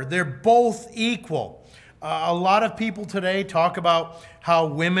other. They're both equal. A lot of people today talk about how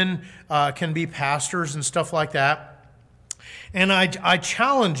women can be pastors and stuff like that. And I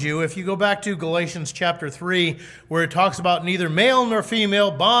challenge you, if you go back to Galatians chapter 3, where it talks about neither male nor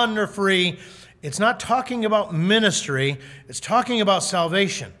female, bond nor free, it's not talking about ministry, it's talking about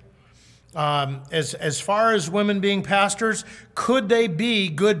salvation. As far as women being pastors, could they be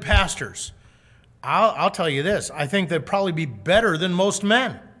good pastors? I'll tell you this, I think they'd probably be better than most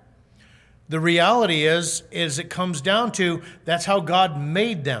men. The reality is it comes down to that's how God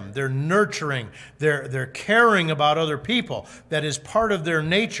made them. They're nurturing, they're caring about other people. That is part of their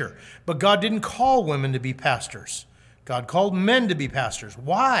nature. But God didn't call women to be pastors. God called men to be pastors.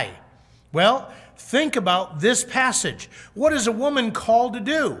 Why? Well, think about this passage. What is a woman called to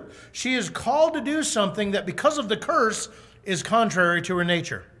do? She is called to do something that, because of the curse, is contrary to her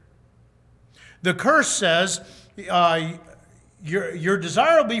nature. The curse says, your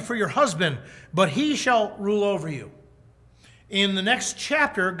desire will be for your husband, but he shall rule over you. In the next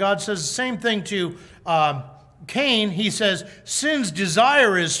chapter, God says the same thing to Cain. He says, sin's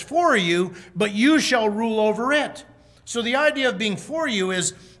desire is for you, but you shall rule over it. So the idea of being for you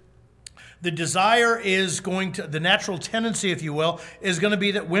is the desire is going to, the natural tendency, if you will, is going to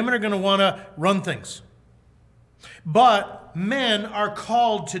be that women are going to want to run things. But men are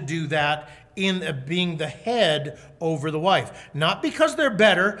called to do that in being the head over the wife. Not because they're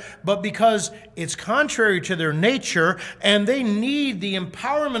better, but because it's contrary to their nature, and they need the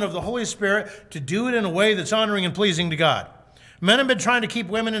empowerment of the Holy Spirit to do it in a way that's honoring and pleasing to God. Men have been trying to keep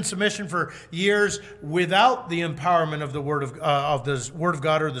women in submission for years without the empowerment of the Word of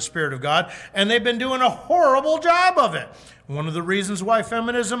God or the Spirit of God, and they've been doing a horrible job of it. One of the reasons why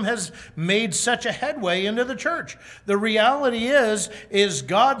feminism has made such a headway into the church. The reality is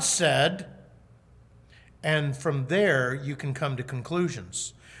God said, and from there you can come to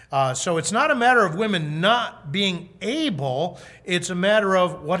conclusions. So it's not a matter of women not being able, it's a matter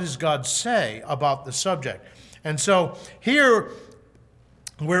of what does God say about the subject. And so here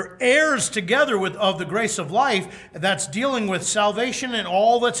we're heirs together of the grace of life that's dealing with salvation and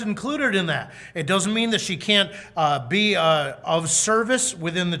all that's included in that. It doesn't mean that she can't be of service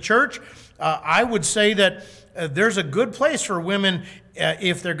within the church. I would say that there's a good place for women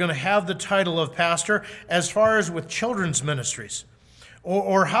if they're going to have the title of pastor as far as with children's ministries.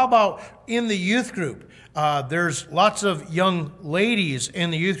 Or how about in the youth group? There's lots of young ladies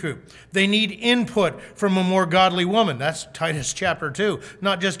in the youth group. They need input from a more godly woman. That's Titus chapter 2.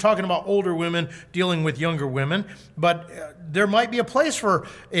 Not just talking about older women dealing with younger women, but there might be a place for,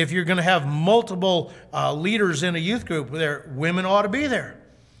 if you're going to have multiple leaders in a youth group, women ought to be there.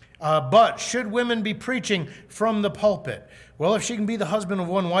 But should women be preaching from the pulpit? Well, if she can be the husband of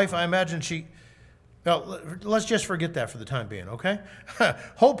one wife, I imagine well, let's just forget that for the time being, okay?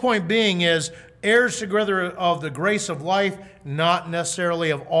 Whole point being is heirs together of the grace of life, not necessarily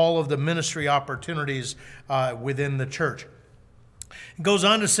of all of the ministry opportunities within the church. It goes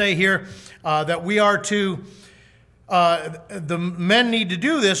on to say here that we are to, the men need to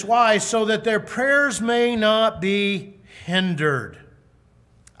do this. Why? So that their prayers may not be hindered.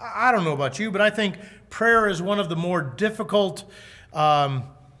 I don't know about you, but I think prayer is one of the more difficult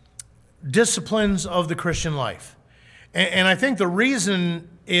disciplines of the Christian life. And I think the reason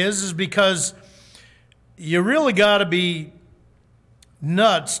is because you really got to be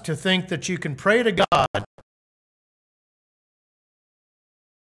nuts to think that you can pray to God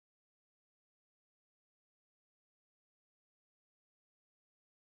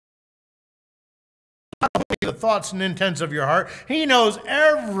the thoughts and intents of your heart. He knows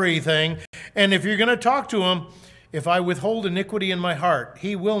everything. And if you're going to talk to him, if I withhold iniquity in my heart,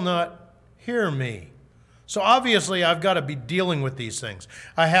 he will not hear me. So obviously I've got to be dealing with these things.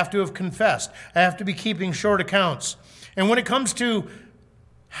 I have to have confessed. I have to be keeping short accounts. And when it comes to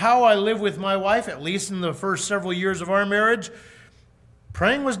how I live with my wife, at least in the first several years of our marriage,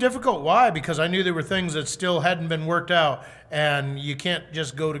 praying was difficult. Why? Because I knew there were things that still hadn't been worked out. And you can't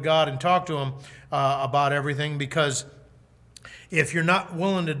just go to God and talk to him about everything, because if you're not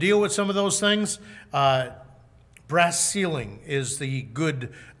willing to deal with some of those things, brass ceiling is the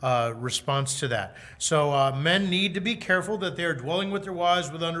good response to that. So men need to be careful that they're dwelling with their wives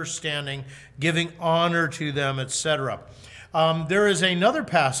with understanding, giving honor to them, etc. There is another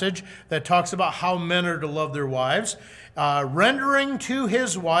passage that talks about how men are to love their wives, rendering to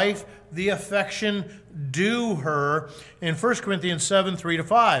his wife the affection due her. In 1 Corinthians 7,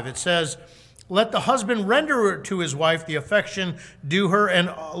 3-5, it says, let the husband render to his wife the affection due her,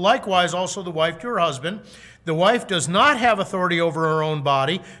 and likewise also the wife to her husband. The wife does not have authority over her own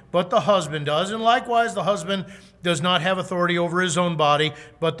body, but the husband does. And likewise, the husband does not have authority over his own body,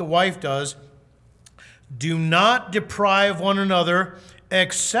 but the wife does. Do not deprive one another,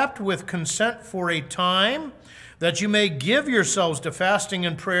 except with consent for a time, that you may give yourselves to fasting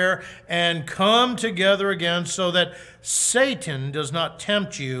and prayer and come together again, so that Satan does not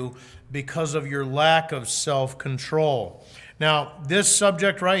tempt you because of your lack of self-control. Now, this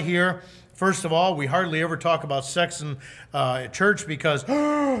subject right here, first of all, we hardly ever talk about sex in church because,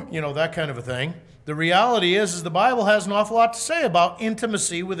 that kind of a thing. The reality is the Bible has an awful lot to say about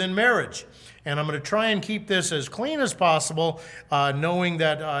intimacy within marriage. And I'm going to try and keep this as clean as possible, knowing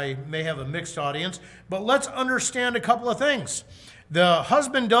that I may have a mixed audience. But let's understand a couple of things. The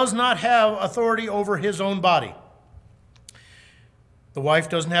husband does not have authority over his own body. The wife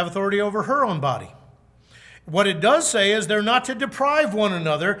doesn't have authority over her own body. What it does say is they're not to deprive one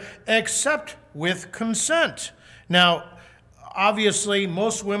another except with consent. Now, obviously,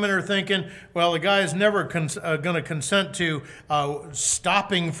 most women are thinking, well, the guy is never going to consent to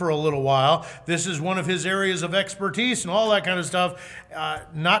stopping for a little while. This is one of his areas of expertise and all that kind of stuff.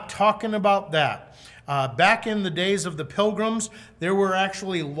 Not talking about that. Back in the days of the Pilgrims, there were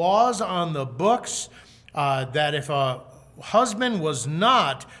actually laws on the books that if a husband was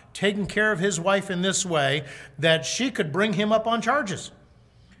not taking care of his wife in this way, that she could bring him up on charges.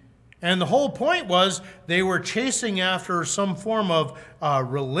 And the whole point was they were chasing after some form of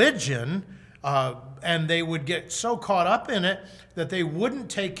religion, and they would get so caught up in it that they wouldn't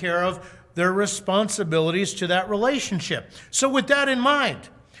take care of their responsibilities to that relationship. So with that in mind,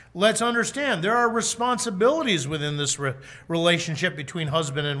 let's understand there are responsibilities within this relationship between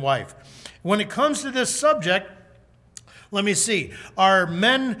husband and wife. When it comes to this subject, let me see. Are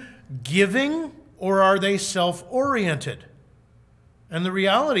men giving or are they self-oriented? And the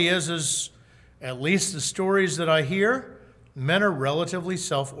reality is at least the stories that I hear, men are relatively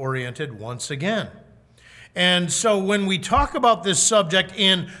self-oriented once again. And so when we talk about this subject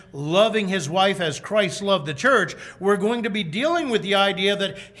in loving his wife as Christ loved the church, we're going to be dealing with the idea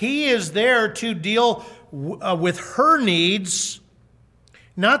that he is there to deal with her needs.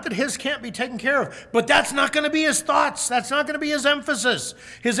 Not that his can't be taken care of, but that's not going to be his thoughts. That's not going to be his emphasis.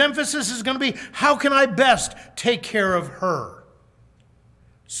 His emphasis is going to be, how can I best take care of her?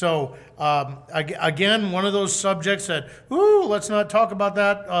 So, again, one of those subjects that, let's not talk about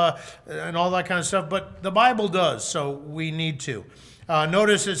that and all that kind of stuff, but the Bible does, so we need to.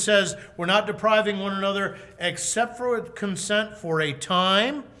 Notice it says, we're not depriving one another except for consent for a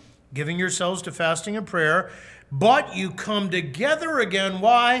time, giving yourselves to fasting and prayer, but you come together again.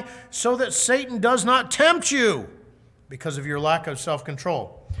 Why? So that Satan does not tempt you because of your lack of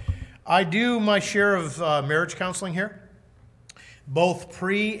self-control. I do my share of marriage counseling here, both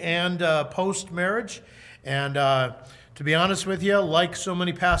pre and post-marriage. And to be honest with you, like so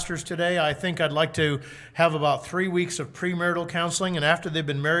many pastors today, I think I'd like to have about 3 weeks of premarital counseling, and after they've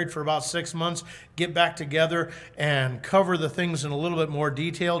been married for about 6 months, get back together and cover the things in a little bit more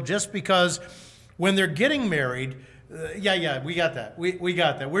detail, just because when they're getting married, we got that. We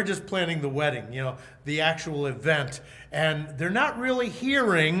got that. We're just planning the wedding, the actual event. And they're not really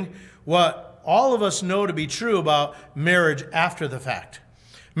hearing what all of us know to be true about marriage after the fact.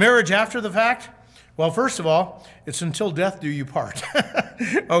 Marriage after the fact, well, first of all, it's until death do you part,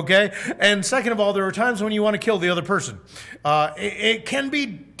 okay? And second of all, there are times when you want to kill the other person. It can be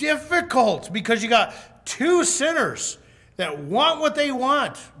difficult because you got two sinners that want what they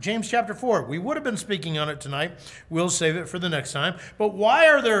want. James chapter 4. We would have been speaking on it tonight. We'll save it for the next time. But why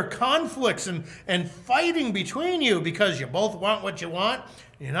are there conflicts and fighting between you? Because you both want what you want.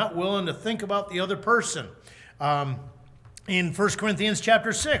 You're not willing to think about the other person. In 1 Corinthians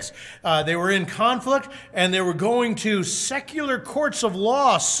chapter 6, they were in conflict and they were going to secular courts of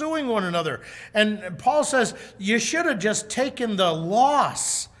law, suing one another. And Paul says, you should have just taken the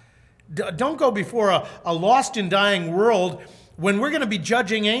loss. Don't go before a lost and dying world. When we're going to be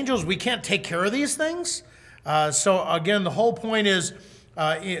judging angels, we can't take care of these things. So again, the whole point is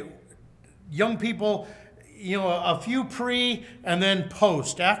young people, a few pre and then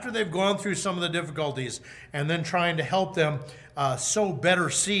post, after they've gone through some of the difficulties, and then trying to help them sow better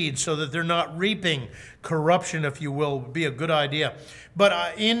seed so that they're not reaping corruption, if you will, would be a good idea.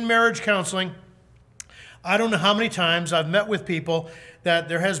 But in marriage counseling, I don't know how many times I've met with people that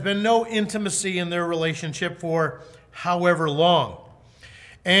there has been no intimacy in their relationship for however long.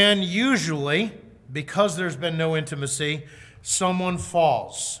 And usually, because there's been no intimacy, someone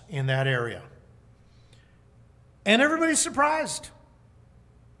falls in that area. And everybody's surprised.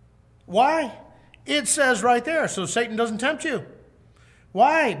 Why? It says right there, so Satan doesn't tempt you.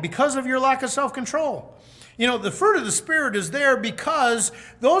 Why? Because of your lack of self-control. The fruit of the Spirit is there because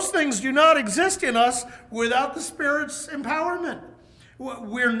those things do not exist in us without the Spirit's empowerment.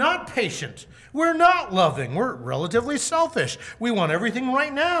 We're not patient. We're not loving. We're relatively selfish. We want everything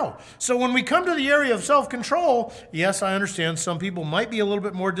right now. So when we come to the area of self-control, yes, I understand some people might be a little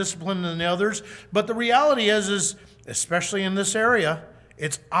bit more disciplined than the others, but the reality is especially in this area,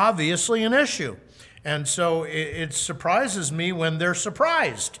 it's obviously an issue. And so it surprises me when they're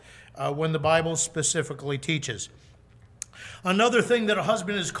surprised when the Bible specifically teaches. Another thing that a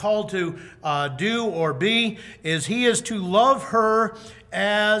husband is called to do or be is he is to love her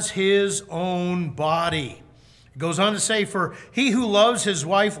as his own body. It goes on to say, for he who loves his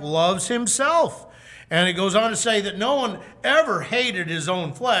wife loves himself. And it goes on to say that no one ever hated his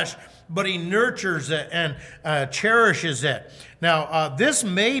own flesh, but he nurtures it and cherishes it. Now, this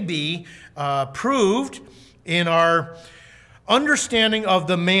may be proved in our understanding of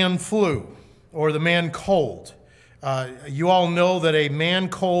the man flu or the man cold. You all know that a man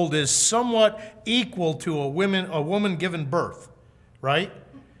cold is somewhat equal to a woman given birth, right?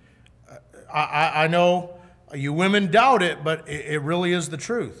 I know you women doubt it, but it really is the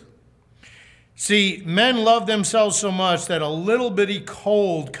truth. See, men love themselves so much that a little bitty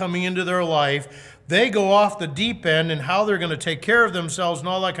cold coming into their life, they go off the deep end in how they're going to take care of themselves and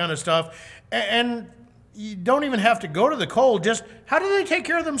all that kind of stuff. And you don't even have to go to the coal. Just how do they take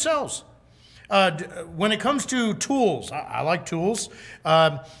care of themselves? When it comes to tools, I like tools.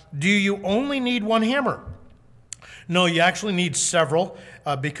 Do you only need one hammer? No, you actually need several,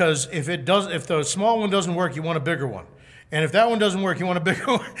 because if the small one doesn't work, you want a bigger one. And if that one doesn't work, you want a bigger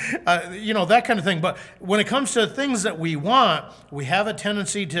one, that kind of thing. But when it comes to things that we want, we have a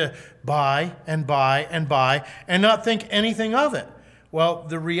tendency to buy and buy and buy and not think anything of it. Well,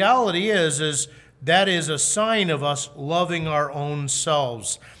 the reality is that is a sign of us loving our own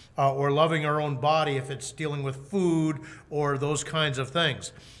selves, or loving our own body if it's dealing with food or those kinds of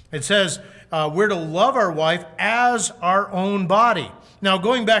things. It says we're to love our wife as our own body. Now,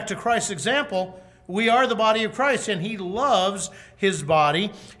 going back to Christ's example, we are the body of Christ, and he loves his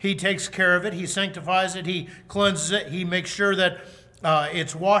body. He takes care of it. He sanctifies it. He cleanses it. He makes sure that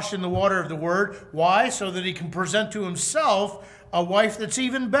it's washed in the water of the Word. Why? So that he can present to himself a wife that's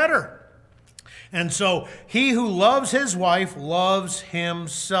even better. And so he who loves his wife loves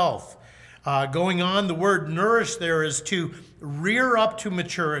himself. Going on, the word nourish there is to rear up to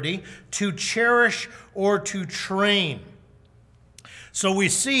maturity, to cherish, or to train. So we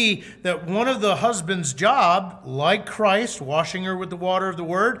see that one of the husband's job, like Christ, washing her with the water of the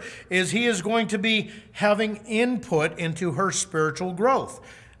Word, is he is going to be having input into her spiritual growth.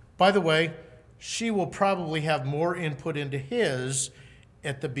 By the way, she will probably have more input into his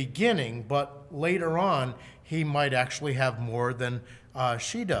at the beginning, but later on, he might actually have more than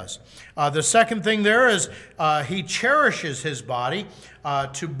she does. The second thing there is he cherishes his body.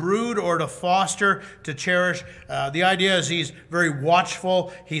 To brood or to foster, to cherish. The idea is he's very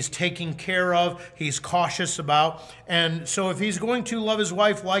watchful, he's taking care of, he's cautious about. And so if he's going to love his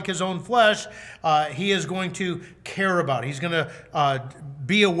wife like his own flesh, he is going to care about it. He's going to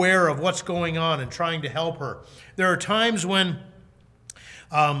be aware of what's going on and trying to help her. There are times when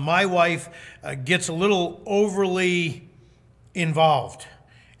my wife gets a little overly involved.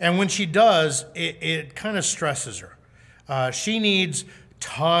 And when she does, it kind of stresses her. She needs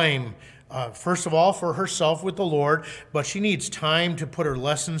time, first of all, for herself with the Lord, but she needs time to put her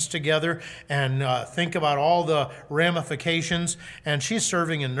lessons together and think about all the ramifications. And she's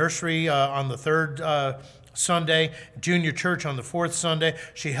serving in nursery on the third Sunday, junior church on the fourth Sunday.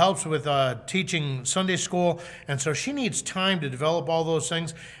 She helps with teaching Sunday school, and so she needs time to develop all those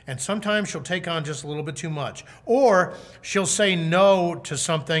things, and sometimes she'll take on just a little bit too much. Or she'll say no to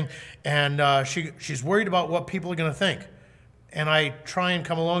something, and she's worried about what people are going to think. And I try and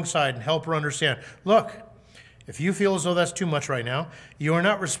come alongside and help her understand, look, if you feel as though that's too much right now, you are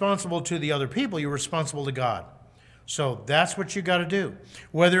not responsible to the other people, you're responsible to God. So that's what you got to do.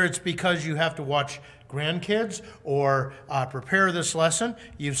 Whether it's because you have to watch grandkids or prepare this lesson,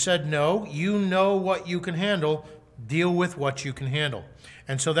 you've said no, you know what you can handle, deal with what you can handle.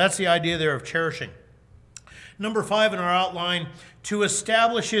 And so that's the idea there of cherishing. Number 5 in our outline, to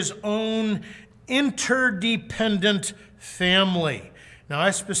establish his own interdependent family. Now,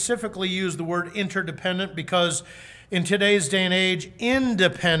 I specifically use the word interdependent because in today's day and age,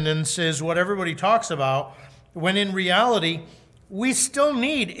 independence is what everybody talks about, when in reality, we still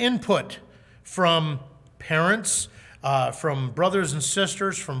need input from parents, from brothers and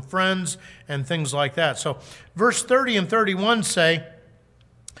sisters, from friends, and things like that. So verse 30 and 31 say,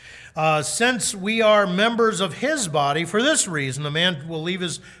 since we are members of his body, for this reason, a man will leave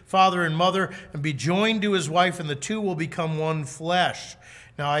his father and mother and be joined to his wife, and the two will become one flesh.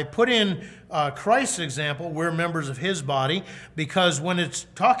 Now, I put in Christ's example, we're members of his body, because when it's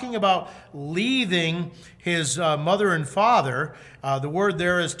talking about leaving his mother and father, the word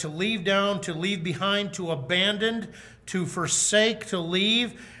there is to leave down, to leave behind, to abandon, to forsake, to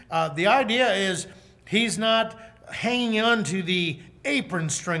leave. The idea is he's not hanging on to the apron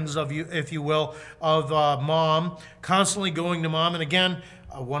strings of you, if you will, of mom, constantly going to mom. And again,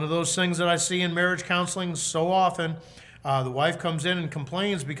 one of those things that I see in marriage counseling so often, the wife comes in and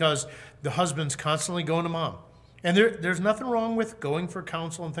complains because the husband's constantly going to mom. And there's nothing wrong with going for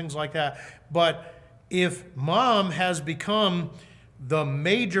counsel and things like that. But if mom has become the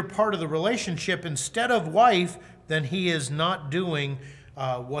major part of the relationship instead of wife, then he is not doing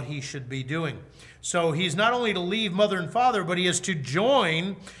what he should be doing. So he's not only to leave mother and father, but he is to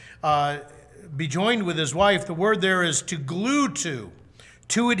be joined with his wife. The word there is to glue to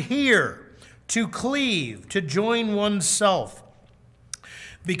adhere, to cleave, to join oneself.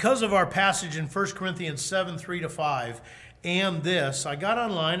 Because of our passage in 1 Corinthians 7, 3-5, and this, I got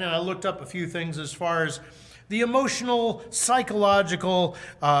online and I looked up a few things as far as the emotional, psychological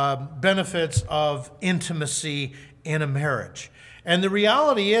benefits of intimacy in a marriage. And the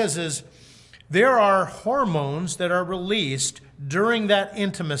reality is there are hormones that are released during that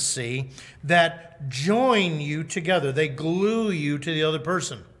intimacy that join you together. They glue you to the other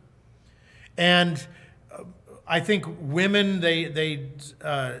person. And I think women, they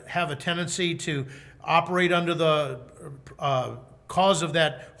have a tendency to operate under the cause of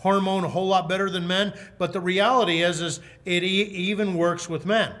that hormone a whole lot better than men. But the reality is it even works with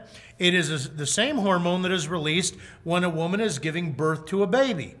men. It is the same hormone that is released when a woman is giving birth to a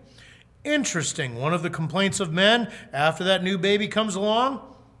baby. Interesting. One of the complaints of men after that new baby comes along,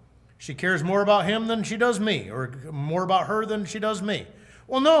 she cares more about him than she does me, or more about her than she does me.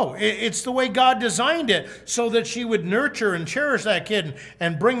 Well, no, it's the way God designed it so that she would nurture and cherish that kid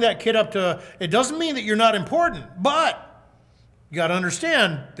and bring that kid up to, it doesn't mean that you're not important, but you got to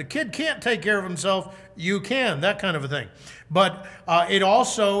understand, the kid can't take care of himself. You can, that kind of a thing. But it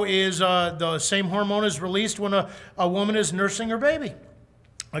also is the same hormone is released when a woman is nursing her baby.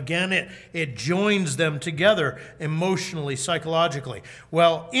 Again, it joins them together emotionally, psychologically.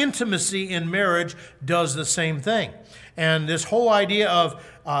 Well, intimacy in marriage does the same thing. And this whole idea of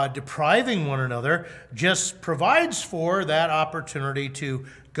depriving one another just provides for that opportunity to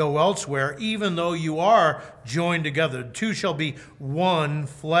go elsewhere, even though you are joined together. The two shall be one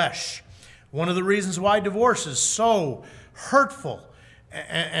flesh. One of the reasons why divorce is so hurtful.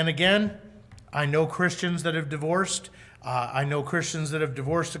 And again, I know Christians that have divorced. I know Christians that have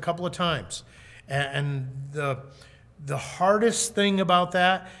divorced a couple of times. And the hardest thing about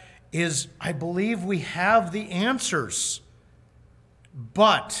that is I believe we have the answers.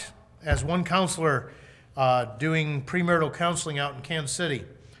 But as one counselor doing premarital counseling out in Kansas City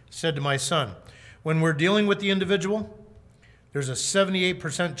said to my son, when we're dealing with the individual, there's a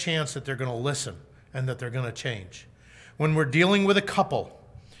 78% chance that they're going to listen and that they're going to change. When we're dealing with a couple,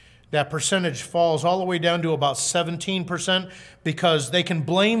 that percentage falls all the way down to about 17% because they can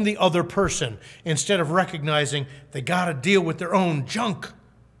blame the other person instead of recognizing they got to deal with their own junk.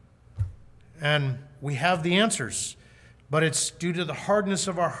 And we have the answers, but it's due to the hardness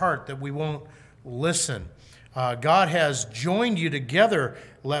of our heart that we won't listen. God has joined you together.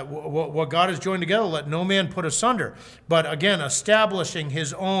 What God has joined together, let no man put asunder. But again, establishing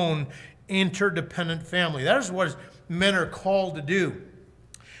his own interdependent family. That is what men are called to do.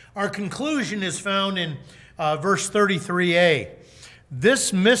 Our conclusion is found in verse 33a.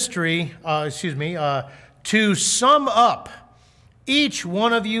 This mystery, to sum up, each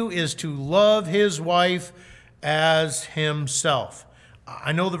one of you is to love his wife as himself.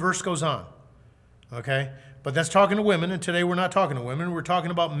 I know the verse goes on, okay? But that's talking to women, and today we're not talking to women. We're talking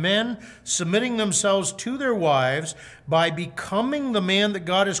about men submitting themselves to their wives by becoming the man that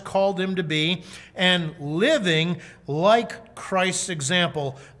God has called them to be and living like Christ's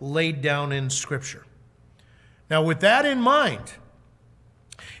example laid down in Scripture. Now, with that in mind,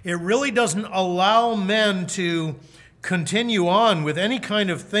 it really doesn't allow men to continue on with any kind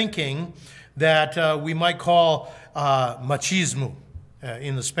of thinking that we might call machismo.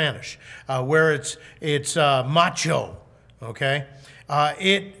 In the Spanish, where it's macho, okay?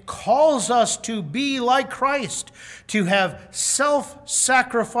 It calls us to be like Christ, to have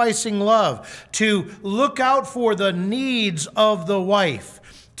self-sacrificing love, to look out for the needs of the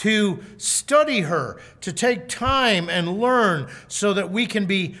wife, to study her, to take time and learn so that we can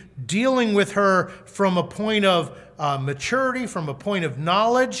be dealing with her from a point of maturity, from a point of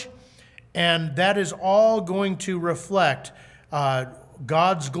knowledge, and that is all going to reflect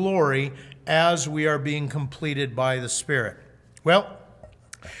God's glory as we are being completed by the Spirit. Well,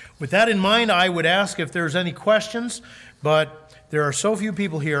 with that in mind, I would ask if there's any questions, but there are so few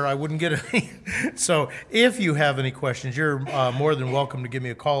people here, I wouldn't get any. So if you have any questions, you're more than welcome to give me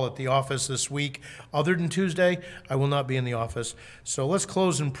a call at the office this week. Other than Tuesday, I will not be in the office. So let's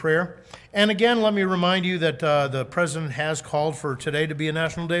close in prayer. And again, let me remind you that the President has called for today to be a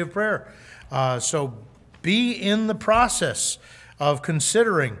National Day of Prayer. So be in the process of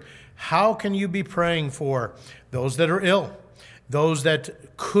considering how can you be praying for those that are ill, those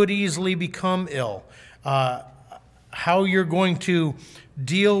that could easily become ill, how you're going to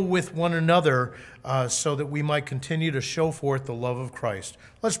deal with one another so that we might continue to show forth the love of Christ.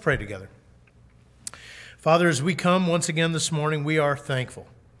 Let's pray together. Father, as we come once again this morning, we are thankful.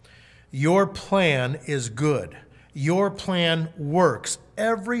 Your plan is good. Your plan works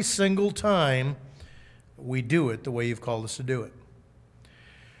every single time we do it the way you've called us to do it.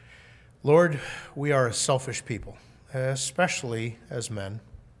 Lord, we are a selfish people, especially as men.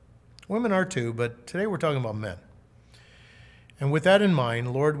 Women are too, but today we're talking about men. And with that in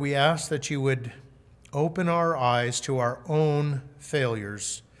mind, Lord, we ask that you would open our eyes to our own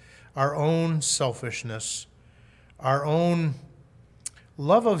failures, our own selfishness, our own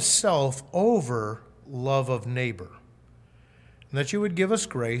love of self over love of neighbor. and that you would give us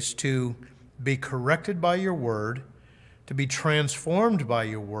grace to be corrected by your word, to be transformed by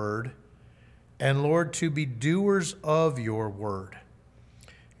your word, and Lord, to be doers of your word.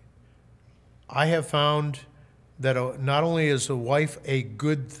 I have found that not only is a wife a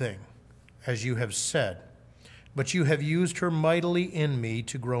good thing, as you have said, but you have used her mightily in me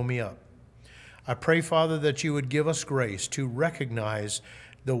to grow me up. I pray, Father, that you would give us grace to recognize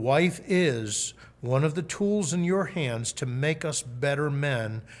the wife is one of the tools in your hands to make us better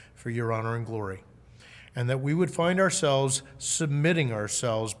men for your honor and glory, and that we would find ourselves submitting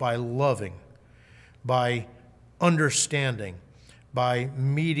ourselves by loving, by understanding, by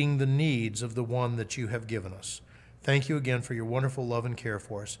meeting the needs of the one that you have given us. Thank you again for your wonderful love and care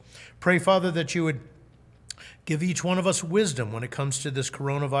for us. Pray, Father, that you would give each one of us wisdom when it comes to this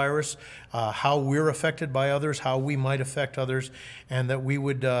coronavirus, how we're affected by others, how we might affect others, and that we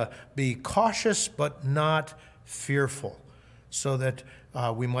would be cautious but not fearful, so that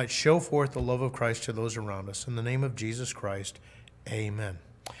we might show forth the love of Christ to those around us. In the name of Jesus Christ, amen.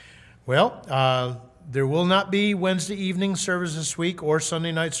 Well, there will not be Wednesday evening service this week or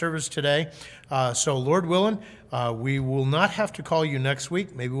Sunday night service today. So Lord willing, we will not have to call you next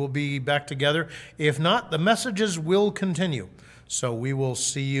week. Maybe we'll be back together. If not, the messages will continue. So we will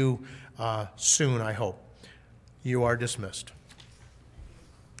see you soon, I hope. You are dismissed.